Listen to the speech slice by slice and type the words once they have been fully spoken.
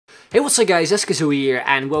Hey, what's up guys, it's Kazooie here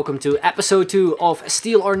and welcome to episode 2 of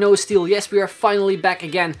Steal or No Steal. Yes, we are finally back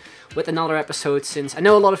again with another episode, since I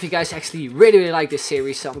know a lot of you guys actually really like this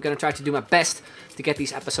series, so I'm gonna try to do my best to get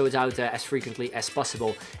these episodes out as frequently as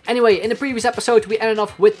possible. Anyway, in the previous episode we ended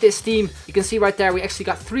up with this team. You can see right there we actually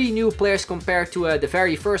got 3 new players compared to the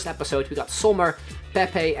very first episode. We got Sommer,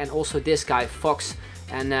 Pepe and also this guy, Fox.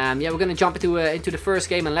 And yeah, we're gonna jump into the first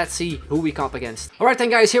game and let's see who we comp against. Alright then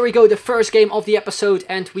guys, here we go, the first game of the episode,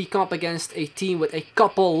 and we comp against a team with a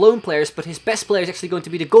couple lone players, but his best player is actually going to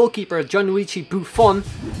be the goalkeeper, Gianluigi Buffon,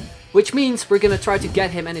 which means we're gonna try to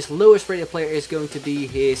get him, and his lowest rated player is going to be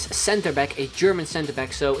his center back, a German center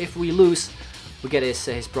back. So if we lose, we get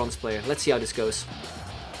his bronze player. Let's see how this goes.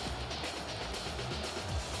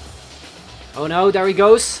 Oh no, there he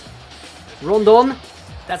goes. Rondon.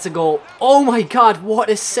 That's a goal. Oh my god, what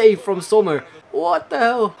a save from Sommer. What the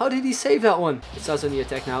hell? How did he save that one? It's us on the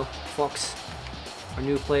attack now. Fox, our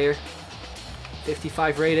new player.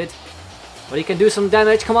 55 rated. But he can do some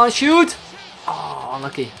damage. Come on, shoot! Oh,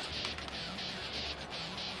 unlucky.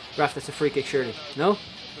 Ref, that's a free kick surely. No?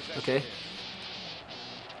 Okay.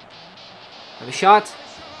 Have a shot.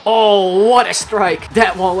 Oh, what a strike.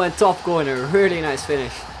 That one went top corner. Really nice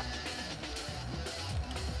finish.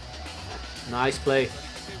 Nice play.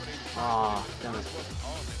 Ah, oh, damn it.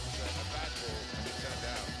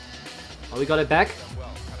 Oh, we got it back.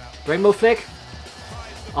 Rainbow flick.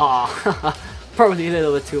 Ah, oh, probably a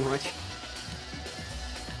little bit too much.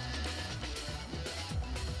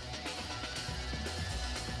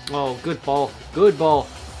 Oh, good ball. Good ball.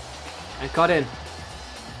 And cut in.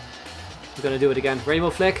 We're gonna do it again. Rainbow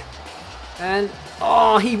flick. And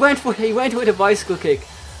oh, he went with a bicycle kick.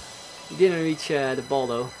 He didn't reach the ball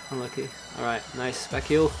though. Unlucky. Alright, nice. Back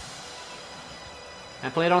heel.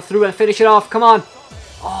 And play it on through and finish it off. Come on.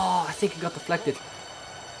 Oh, I think it got deflected.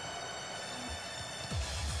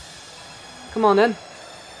 Come on then.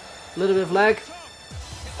 A little bit of lag.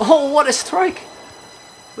 Oh, what a strike.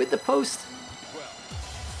 With the post.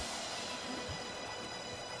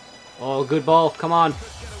 Oh, good ball. Come on.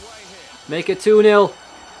 Make it 2-0.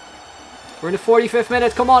 We're in the 45th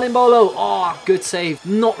minute. Come on, Imbolo. Oh, good save.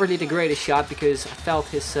 Not really the greatest shot because I felt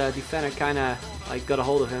his defender kind of like got a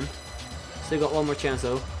hold of him. Still got one more chance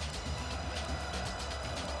though.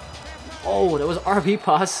 Oh, that was an RB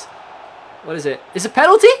pass. What is it? Is it a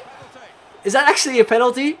penalty? Is that actually a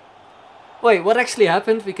penalty? Wait, what actually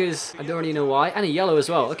happened? Because I don't really know why. And a yellow as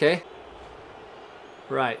well. Okay.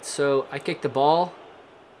 Right, so I kicked the ball.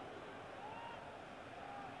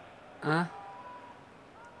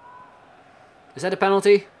 Is that a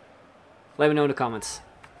penalty? Let me know in the comments.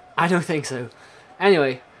 I don't think so.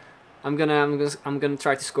 Anyway, I'm gonna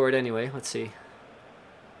try to score it anyway. Let's see.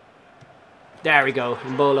 There we go,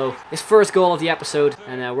 Mbolo. His first goal of the episode,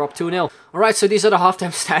 and we're up 2-0. Alright, so these are the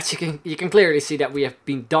halftime stats. You can clearly see that we have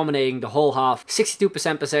been dominating the whole half.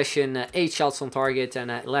 62% possession, 8 shots on target,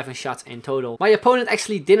 and 11 shots in total. My opponent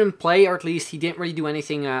actually didn't play, or at least he didn't really do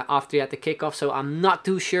anything after he had the kickoff, so I'm not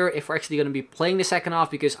too sure if we're actually going to be playing the second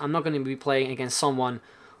half, because I'm not going to be playing against someone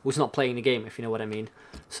who's not playing the game, if you know what I mean.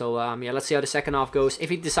 So yeah, let's see how the second half goes.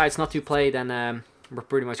 If he decides not to play, then we're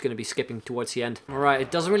pretty much going to be skipping towards the end. Alright, it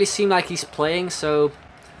doesn't really seem like he's playing, so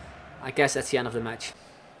I guess that's the end of the match.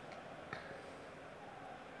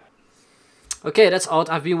 Okay, that's odd.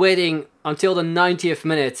 I've been waiting until the 90th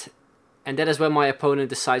minute, and that is when my opponent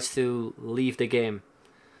decides to leave the game.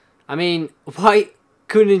 I mean, why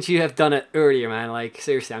couldn't you have done it earlier, man? Like,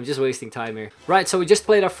 seriously, I'm just wasting time here. Right, so we just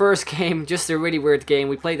played our first game, just a really weird game.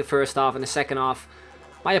 We played the first half, and the second half,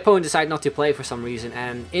 my opponent decided not to play for some reason,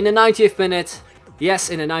 and in the 90th minute...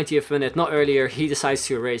 Yes, in the 90th minute, not earlier, he decides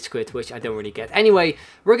to rage quit, which I don't really get. Anyway,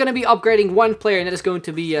 we're going to be upgrading one player, and that is going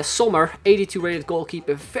to be Sommer, 82 rated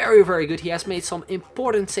goalkeeper, very, very good. He has made some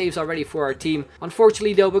important saves already for our team.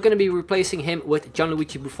 Unfortunately, though, we're going to be replacing him with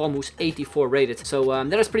Gianluigi Buffon, who's 84 rated. So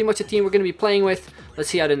that is pretty much the team we're going to be playing with. Let's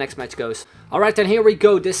see how the next match goes. Alright, then here we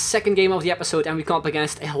go, this second game of the episode, and we come up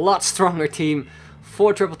against a lot stronger team.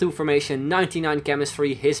 4-2-2 formation, 99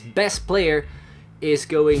 chemistry. His best player is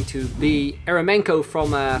going to be Eremenko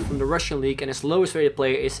from the Russian league, and his lowest rated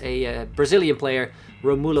player is a Brazilian player,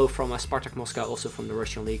 Romulo from Spartak Moscow, also from the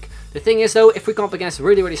Russian league. The thing is though, if we come up against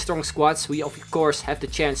really strong squads, we of course have the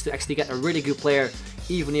chance to actually get a really good player,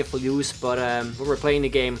 even if we lose, but when we're playing the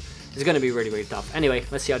game, it's going to be really tough. Anyway,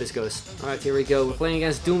 let's see how this goes. Alright, here we go. We're playing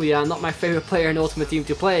against Dumbia, not my favorite player in Ultimate Team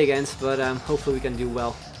to play against, but hopefully we can do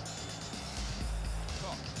well.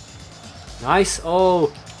 Nice.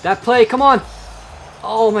 Oh, that play, come on!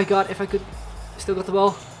 Oh my god, if I could... Still got the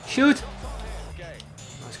ball. Shoot!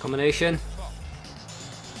 Nice combination.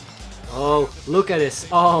 Oh, look at this.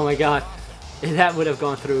 Oh my god. If that would have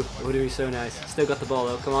gone through, it would have been so nice. Still got the ball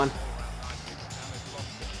though, come on.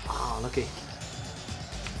 Oh, lucky.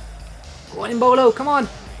 Go on in, Bolo, come on.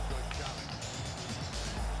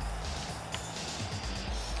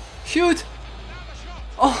 Shoot!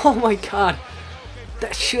 Oh my god.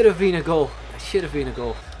 That should have been a goal. That should have been a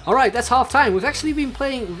goal. Alright, that's half time. We've actually been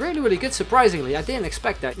playing really good, surprisingly. I didn't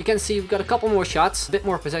expect that. You can see we've got a couple more shots. A bit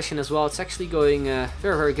more possession as well. It's actually going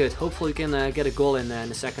very good. Hopefully we can get a goal in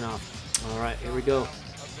the second half. Alright, here we go. Look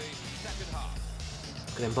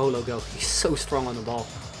at him, Bolo go. He's so strong on the ball.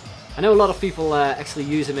 I know a lot of people actually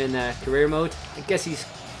use him in career mode. I guess he's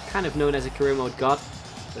kind of known as a career mode god.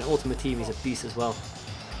 But in Ultimate Team he's a beast as well.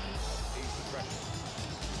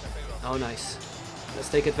 Oh, nice. Let's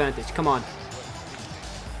take advantage. Come on.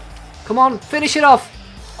 Come on, finish it off.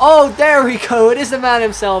 Oh, there we go. It is the man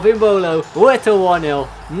himself, Imbolo, with a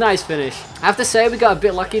 1-0. Nice finish. I have to say, we got a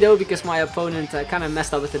bit lucky though, because my opponent kind of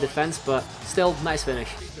messed up with the defense, but still, nice finish.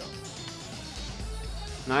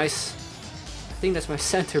 Nice. I think that's my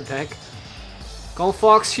center back. Go on,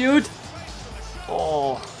 Fox, shoot.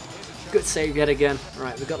 Oh, good save yet again.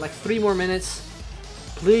 Alright, we got like 3 more minutes.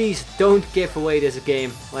 Please don't give away this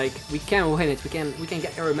game. Like, we can win it. We can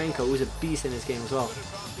get Eremenko, who's a beast in this game as well.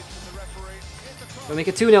 We'll make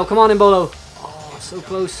it 2-0. Come on, Imbolo. Oh, so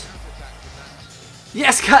close.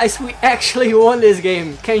 Yes, guys, we actually won this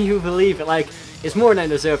game. Can you believe it? Like, it's more than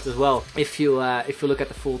deserved as well. If you look at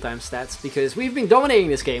the full-time stats, because we've been dominating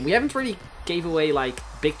this game. We haven't really gave away like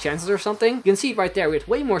big chances or something. You can see it right there. We had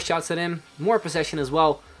way more shots than him, more possession as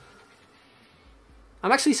well.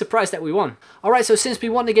 I'm actually surprised that we won. Alright, so since we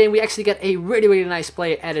won the game, we actually get a really nice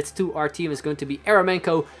player added to our team. It's going to be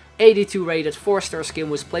Eremenko, 82 rated, 4-star skin,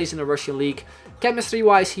 was placed in the Russian league. Chemistry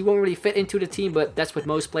wise, he won't really fit into the team, but that's with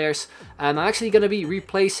most players. I'm actually going to be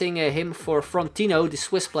replacing him for Frontino, the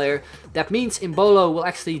Swiss player. That means Imbolo will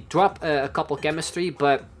actually drop a couple chemistry,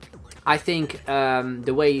 but I think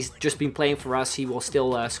the way he's just been playing for us, he will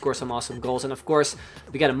still score some awesome goals. And of course,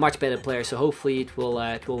 we got a much better player, so hopefully it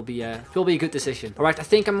will be a good decision. All right, I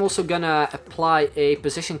think I'm also gonna apply a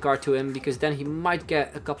position card to him, because then he might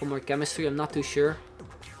get a couple more chemistry. I'm not too sure.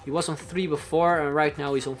 He was on 3 before, and right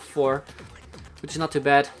now he's on 4, which is not too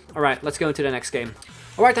bad. All right, let's go into the next game.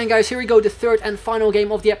 All right then, guys, here we go, the third and final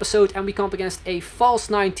game of the episode, and we come up against a false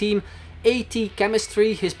 9 team. 80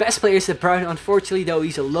 chemistry. His best player is De Bruyne. Unfortunately though,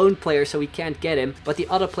 he's a lone player, so we can't get him. But the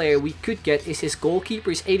other player we could get is his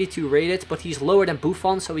goalkeeper. He's 82 rated, but he's lower than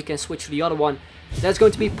Buffon, so we can switch to the other one. That's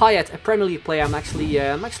going to be Payet, a Premier League player I'm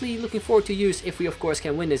actually looking forward to use if we of course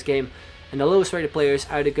can win this game. And the lowest rated player is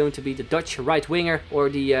either going to be the Dutch right winger or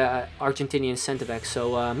the Argentinian centre back.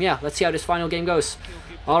 So yeah, let's see how this final game goes.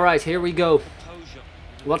 Alright, here we go.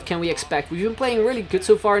 What can we expect? We've been playing really good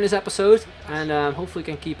so far in this episode, and hopefully we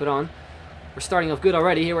can keep it on. We're starting off good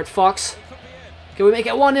already here with Fox. Can we make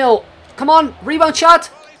it 1-0? Come on, rebound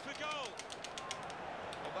shot.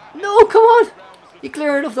 No, come on. He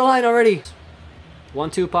cleared it off the line already.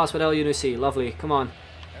 1-2 pass with El Yunusi. Lovely, come on.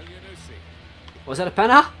 Was that a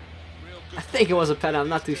penna? I think it was a penna, I'm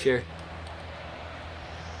not too sure.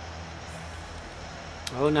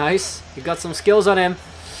 Oh, nice. He got some skills on him.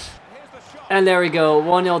 And there we go,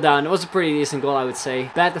 1-0 down. It was a pretty decent goal, I would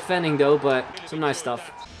say. Bad defending though, but some nice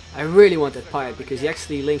stuff. I really wanted Payet because he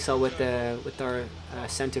actually links up with our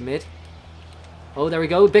center mid. Oh, there we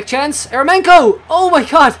go. Big chance. Eremenko! Oh my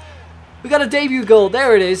god! We got a debut goal.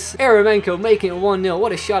 There it is. Eremenko making it 1-0.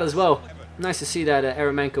 What a shot as well. Nice to see that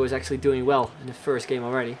Eremenko is actually doing well in the first game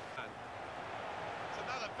already.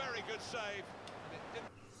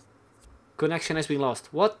 Connection has been lost.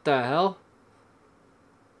 What the hell?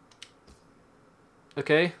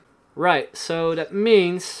 Okay. Right, so that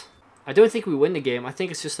means I don't think we win the game. I think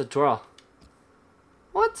it's just a draw.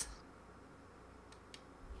 What?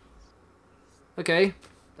 Okay,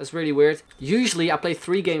 that's really weird. Usually I play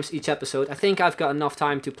 3 games each episode. I think I've got enough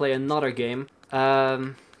time to play another game.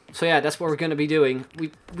 So yeah, that's what we're going to be doing.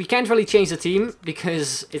 We can't really change the team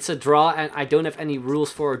because it's a draw and I don't have any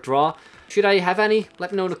rules for a draw. Should I have any?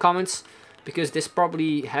 Let me know in the comments, because this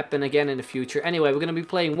probably happen again in the future. Anyway, we're going to be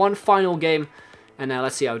playing one final game, and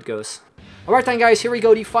let's see how it goes. Alright then, guys, here we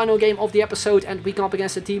go, the final game of the episode, and we come up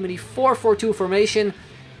against a team in the 4-4-2 formation.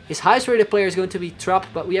 His highest rated player is going to be Trapp,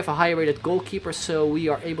 but we have a higher rated goalkeeper, so we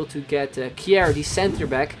are able to get Kjær, the center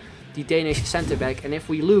back, the Danish center back, and if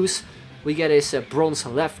we lose, we get his bronze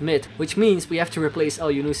left mid, which means we have to replace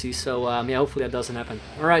El Yunusi, so yeah, hopefully that doesn't happen.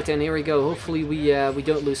 Alright then, here we go. Hopefully we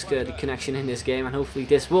don't lose the connection in this game, and hopefully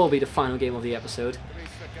this will be the final game of the episode.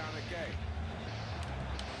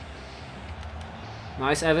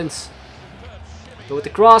 Nice, Evans. Go with the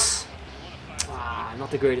cross. Ah,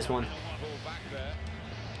 not the greatest one.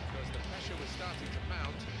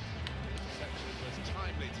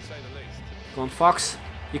 Come on, Fox.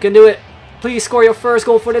 You can do it. Please score your first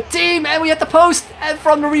goal for the team. And we hit the post. And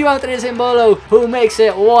from the rebound, it is Mbolo who makes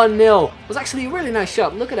it 1-0. It was actually a really nice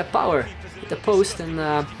shot. Look at the power. Hit the post and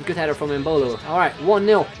good header from Mbolo. Alright,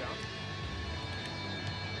 1-0.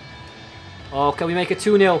 Oh, can we make it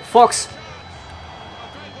 2-0? Fox.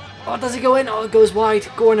 Oh, does it go in? Oh, it goes wide.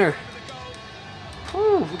 Corner.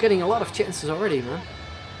 Oh, we're getting a lot of chances already, man.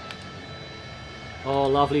 Oh,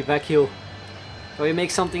 lovely back heel. Can we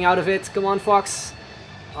make something out of it? Come on, Fox.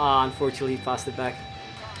 Ah, unfortunately, he passed it back.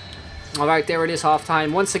 Alright, there it is,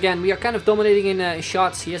 halftime. Once again, we are kind of dominating in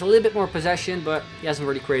shots. He has a little bit more possession, but he hasn't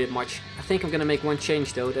really created much. I think I'm going to make one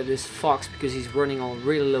change, though. That is Fox, because he's running on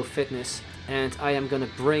really low fitness. And I am going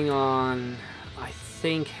to bring on, I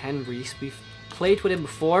think, Henrys. We've played with him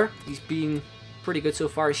before. He's been pretty good so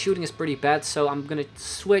far. His shooting is pretty bad, so I'm going to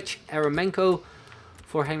switch Eremenko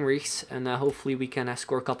for Henrys. And hopefully we can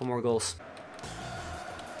score a couple more goals.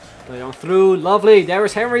 Play it on through. Lovely. There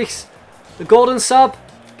is Henrys. The golden sub.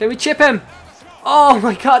 Can we chip him? Oh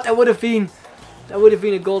my god, that would have been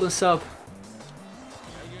a golden sub.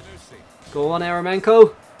 Go on,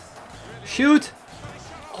 Eremenko. Shoot.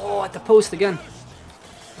 Oh, at the post again.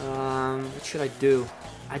 What should I do?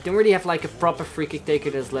 I don't really have like a proper free kick taker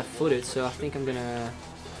that's left-footed, so I think I'm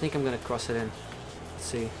gonna cross it in. Let's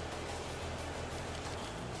see.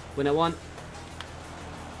 Win that one.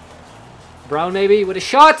 Brown maybe with a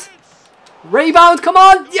shot. Rebound, come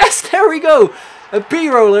on! Yes, there we go! A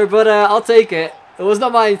B-roller, but I'll take it. It was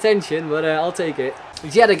not my intention, but I'll take it.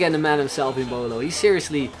 Yet again, the man himself, Mbolo.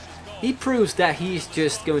 He proves that he's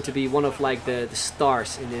just going to be one of like the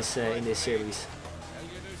stars in this series.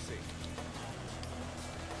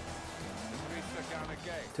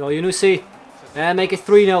 To Yunusi. And make it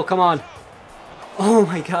 3-0, come on. Oh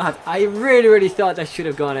my god, I really thought that should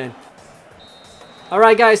have gone in.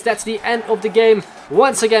 Alright guys, that's the end of the game.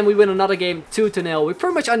 Once again, we win another game 2-0. We're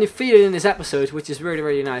pretty much undefeated in this episode, which is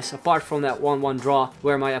really nice. Apart from that 1-1 draw,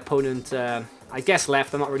 where my opponent, I guess,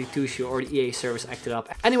 left. I'm not really too sure, or the EA service acted up.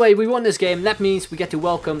 Anyway, we won this game. That means we get to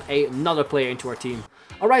welcome another player into our team.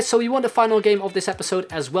 Alright, so we won the final game of this episode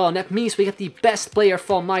as well. And that means we get the best player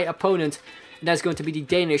from my opponent. And that's going to be the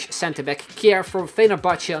Danish centre-back Kjær from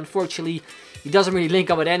Fenerbahce. Unfortunately, he doesn't really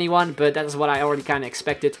link up with anyone, but that's what I already kind of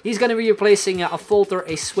expected. He's going to be replacing a Folter,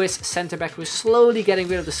 a Swiss centre-back. We're slowly getting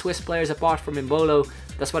rid of the Swiss players apart from Mbolo.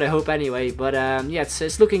 That's what I hope anyway. But yeah,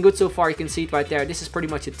 it's looking good so far. You can see it right there. This is pretty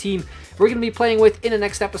much a team we're going to be playing with in the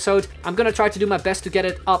next episode. I'm going to try to do my best to get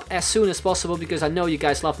it up as soon as possible because I know you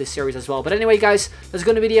guys love this series as well. But anyway, guys, that's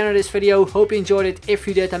going to be the end of this video. Hope you enjoyed it. If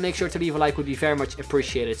you did, then make sure to leave a like. Would be very much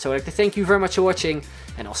appreciated. So I'd like to thank you very much for watching,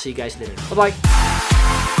 and I'll see you guys later. Bye-bye.